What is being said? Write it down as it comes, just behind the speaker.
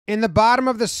In the bottom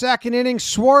of the second inning,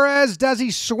 Suarez, does he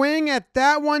swing at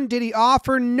that one? Did he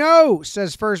offer? No,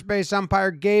 says first base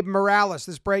umpire Gabe Morales.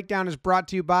 This breakdown is brought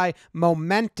to you by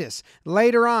Momentous.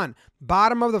 Later on,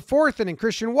 bottom of the fourth inning,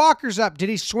 Christian Walker's up. Did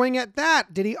he swing at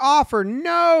that? Did he offer?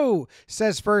 No,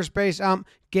 says first base ump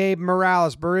Gabe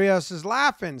Morales. Barrios is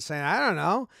laughing, saying, I don't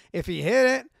know. If he hit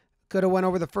it, could have went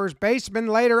over the first baseman.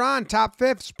 Later on, top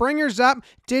fifth, Springer's up.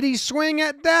 Did he swing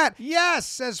at that? Yes,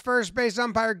 says first base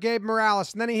umpire Gabe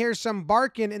Morales. And then he hears some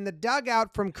barking in the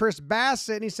dugout from Chris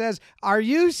Bassett, and he says, are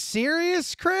you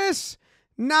serious, Chris?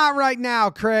 Not right now,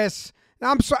 Chris.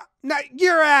 I'm sorry. No,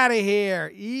 you're out of here.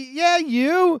 Yeah,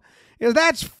 you.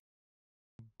 That's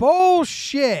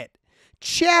bullshit.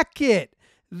 Check it.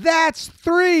 That's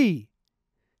 3.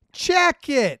 Check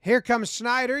it. Here comes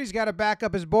Snyder. He's got to back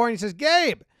up his board, and he says,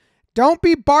 Gabe, don't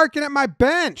be barking at my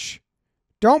bench.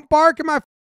 Don't bark at my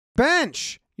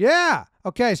bench. Yeah.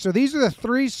 Okay, so these are the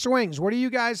 3 swings. What do you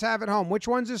guys have at home? Which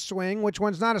one's a swing? Which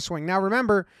one's not a swing? Now,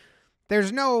 remember,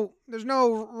 there's no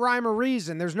rhyme or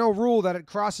reason. There's no rule that it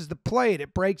crosses the plate.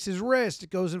 It breaks his wrist. It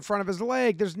goes in front of his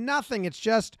leg. There's nothing. It's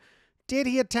just, did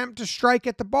he attempt to strike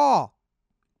at the ball?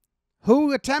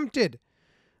 Who attempted?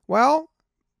 Well,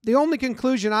 the only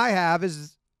conclusion I have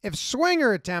is if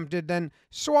Swinger attempted, then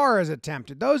Suarez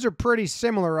attempted. Those are pretty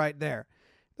similar right there.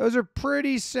 Those are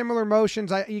pretty similar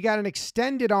motions. You got an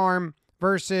extended arm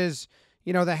versus,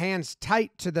 the hands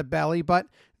tight to the belly, but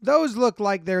those look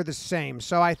like they're the same.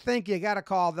 So I think you got to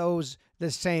call those the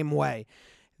same way.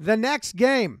 The next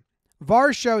game,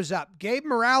 VAR shows up. Gabe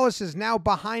Morales is now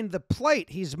behind the plate.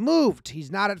 He's moved.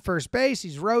 He's not at first base.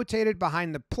 He's rotated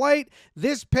behind the plate.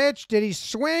 This pitch, did he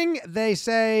swing? They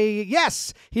say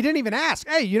yes. He didn't even ask.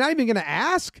 Hey, you're not even going to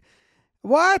ask?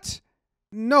 What?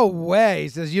 No way. He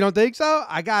says, you don't think so?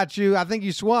 I got you. I think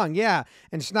you swung. Yeah.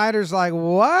 And Snyder's like,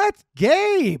 what?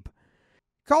 Gabe,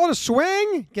 call it a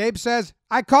swing? Gabe says,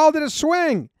 I called it a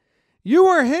swing. You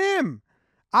or him.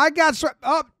 I got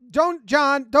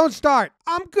John, don't start.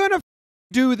 I'm going to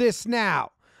do this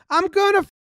now. I'm going to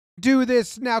do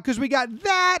this now because we got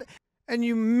that and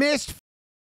you missed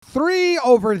 3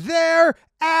 over there.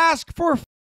 Ask for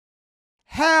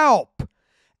help.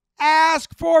 Ask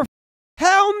for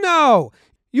hell no.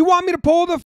 You want me to pull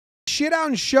the shit out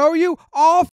and show you?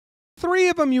 All 3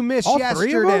 of them you missed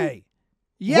yesterday.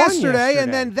 Yesterday,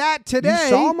 and then that today. You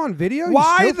saw them on video?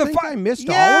 Why you the fuck? I missed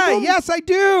all of them? Yes, I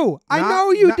do. I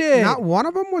know you did. Not one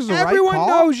of them was the right call? Everyone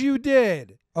knows you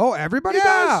did. Oh, everybody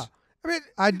does? I mean,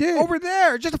 I did. Over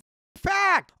there, just a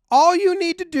fact. All you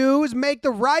need to do is make the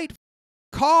right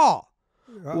call.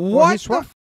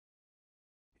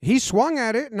 He swung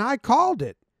at it, and I called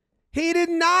it. He did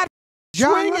not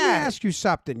John, swing let me at ask you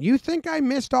something. You think I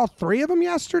missed all 3 of them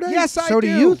yesterday? Yes, I do. So do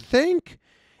you think?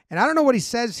 And I don't know what he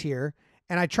says here,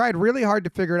 and I tried really hard to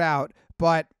figure it out,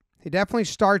 but he definitely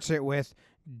starts it with,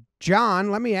 John,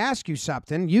 let me ask you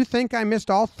something. You think I missed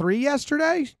all 3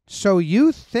 yesterday? So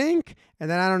you think? And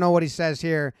then I don't know what he says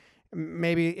here.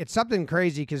 Maybe it's something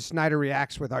crazy because Snyder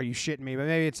reacts with, are you shitting me? But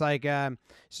maybe it's like,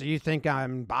 so you think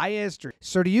I'm biased? Or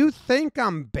so do you think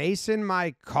I'm basing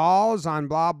my calls on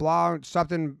blah, blah,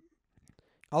 something?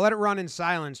 I'll let it run in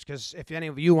silence because if any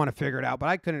of you want to figure it out, but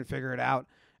I couldn't figure it out.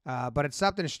 But it's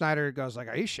something Schneider goes like,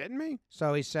 are you shitting me?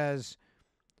 So he says,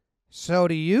 so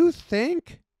do you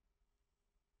think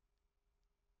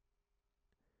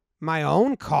my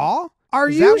own call? Are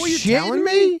you shitting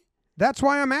me? That's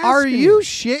why I'm asking. Are you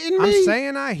shitting me? I'm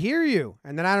saying I hear you.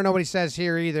 And then I don't know what he says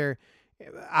here either.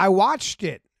 I watched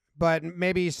it, but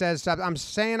maybe he says something. I'm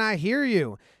saying I hear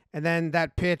you. And then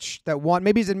that pitch, that one,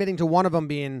 maybe he's admitting to one of them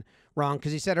being wrong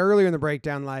because he said earlier in the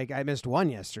breakdown, like, I missed 1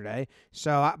 yesterday.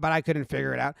 So, but I couldn't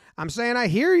figure it out. I'm saying I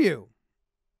hear you.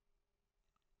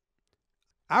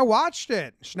 I watched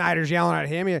it. Schneider's yelling at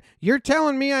him. You're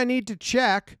telling me I need to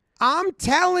check. I'm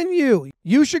telling you,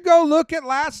 you should go look at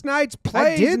last night's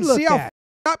plays and see how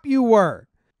up you were.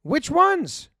 Which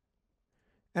ones?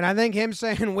 And I think him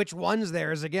saying which ones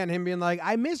there is, again, him being like,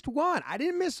 I missed 1. I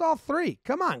didn't miss all 3.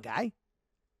 Come on, guy.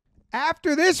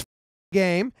 After this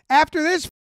game,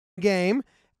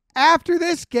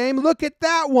 look at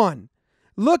that one.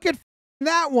 Look at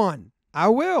that one. I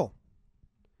will.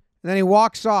 And then he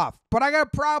walks off. But I got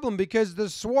a problem because the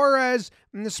Suarez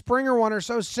and the Springer one are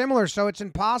so similar, so it's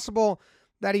impossible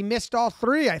that he missed all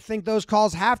 3. I think those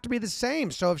calls have to be the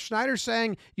same. So if Schneider's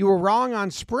saying you were wrong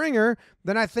on Springer,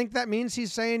 then I think that means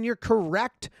he's saying you're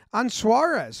correct on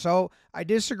Suarez. So I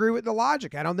disagree with the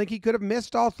logic. I don't think he could have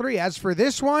missed all 3. As for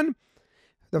this one,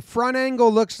 the front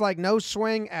angle looks like no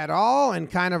swing at all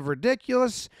and kind of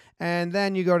ridiculous. And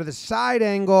then you go to the side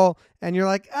angle and you're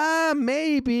like,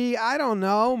 maybe, I don't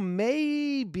know,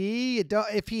 maybe.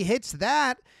 If he hits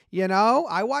that, You know,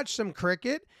 I watched some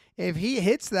cricket. If he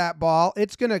hits that ball,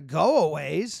 it's going to go a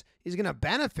ways. He's going to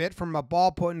benefit from a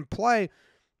ball put in play.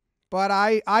 But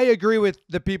I agree with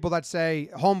the people that say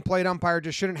home plate umpire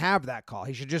just shouldn't have that call.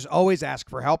 He should just always ask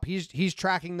for help. He's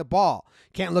tracking the ball.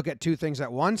 Can't look at two things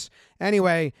at once.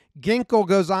 Anyway, Ginkel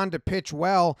goes on to pitch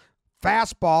well.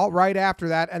 Fastball right after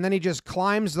that, and then he just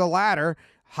climbs the ladder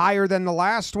higher than the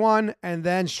last one, and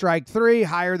then strike three,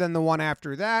 higher than the one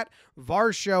after that.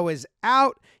 Varsho is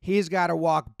out. He's got to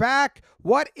walk back.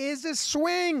 What is a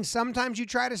swing? Sometimes you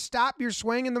try to stop your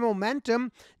swing and the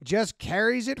momentum just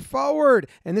carries it forward.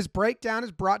 And this breakdown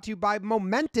is brought to you by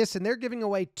Momentous, and they're giving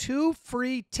away 2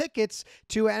 free tickets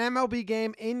to an MLB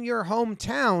game in your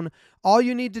hometown. All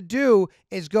you need to do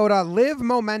is go to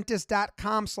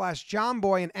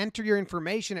livemomentous.com/Jomboy and enter your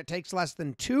information. It takes less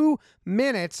than 2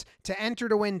 minutes to enter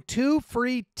to win 2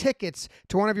 free tickets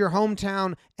to one of your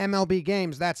hometown MLB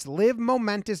games. That's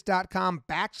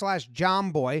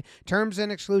livemomentous.com/Jomboy. Terms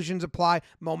and exclusions apply.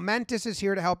 Momentous is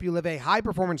here to help you live a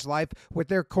high-performance life with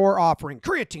their core offering: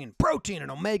 creatine, protein,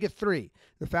 and omega-3,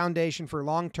 the foundation for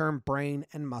long-term brain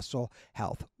and muscle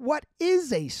health. What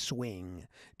is a swing?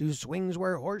 Do swings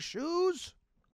wear horseshoes?